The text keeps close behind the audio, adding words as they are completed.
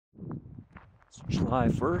It's July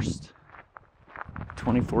 1st,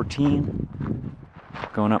 2014,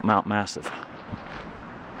 going up Mount Massive.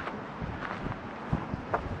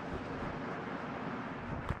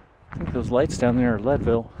 I think those lights down there are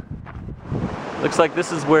Leadville. Looks like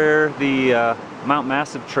this is where the Mount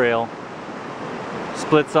Massive Trail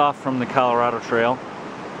splits off from the Colorado Trail.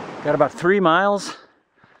 Got about 3 miles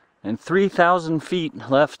and 3,000 feet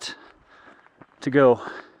left to go.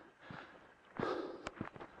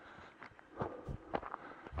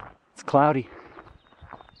 It's cloudy.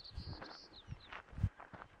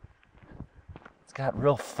 It's got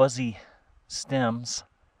real fuzzy stems.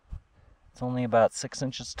 It's only about 6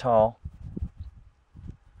 inches tall.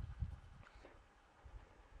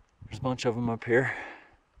 There's a bunch of them up here.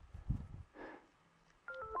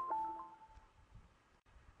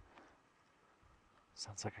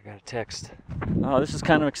 Sounds like I got a text. Oh, this is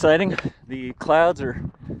kind of exciting. The clouds are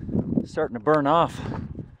starting to burn off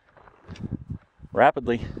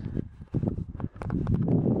rapidly.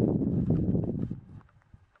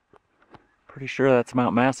 Pretty sure that's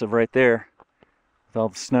Mount Massive right there with all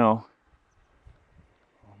the snow.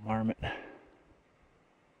 Oh, marmot.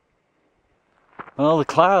 Well, the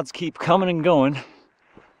clouds keep coming and going.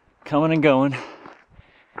 Coming and going.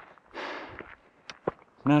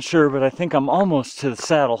 I'm not sure, but I think I'm almost to the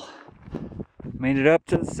saddle. Made it up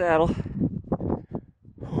to the saddle.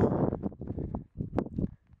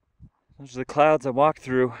 Those are the clouds I walked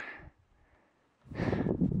through.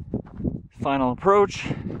 Final approach,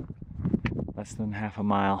 less than half a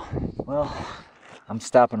mile. Well, I'm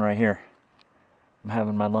stopping right here. I'm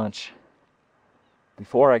having my lunch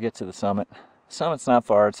before I get to the summit. The summit's not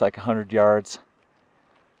far, it's like 100 yards.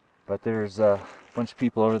 But there's a bunch of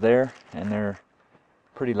people over there, and they're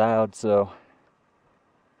pretty loud, so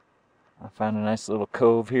I found a nice little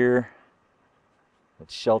cove here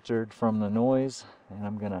that's sheltered from the noise, and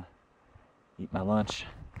I'm gonna eat my lunch.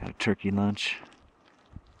 Got a turkey lunch,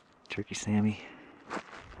 turkey Sammy.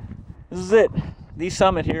 This is it, the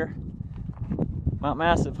summit here, Mount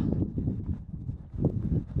Massive.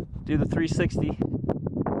 Do the 360.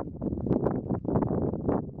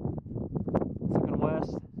 Looking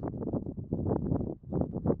west.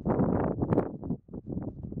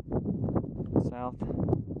 South.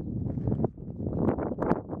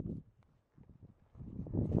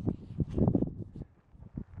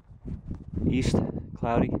 East,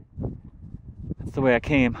 cloudy. That's the way I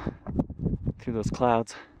came, through those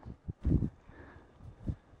clouds.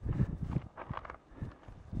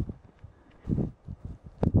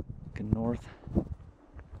 Looking north.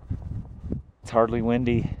 It's hardly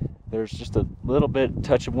windy. There's just a little bit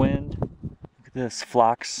touch of wind. Look at this,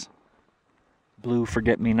 phlox, blue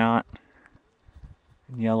forget-me-not,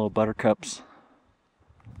 and yellow buttercups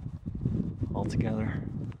all together.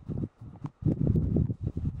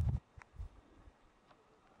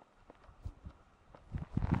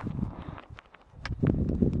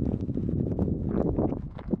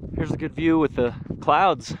 Here's a good view with the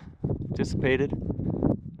clouds dissipated.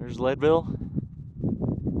 There's Leadville.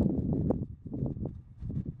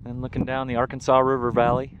 And looking down the Arkansas River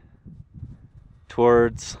Valley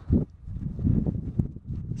towards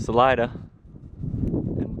Salida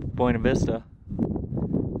and Buena Vista.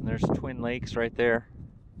 And there's Twin Lakes right there.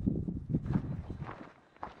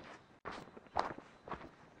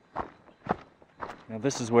 Now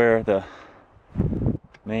this is where the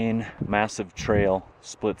main massive trail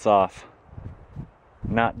splits off,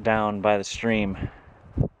 not down by the stream.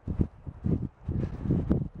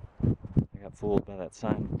 I got fooled by that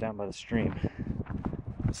sign down by the stream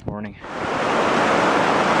this morning.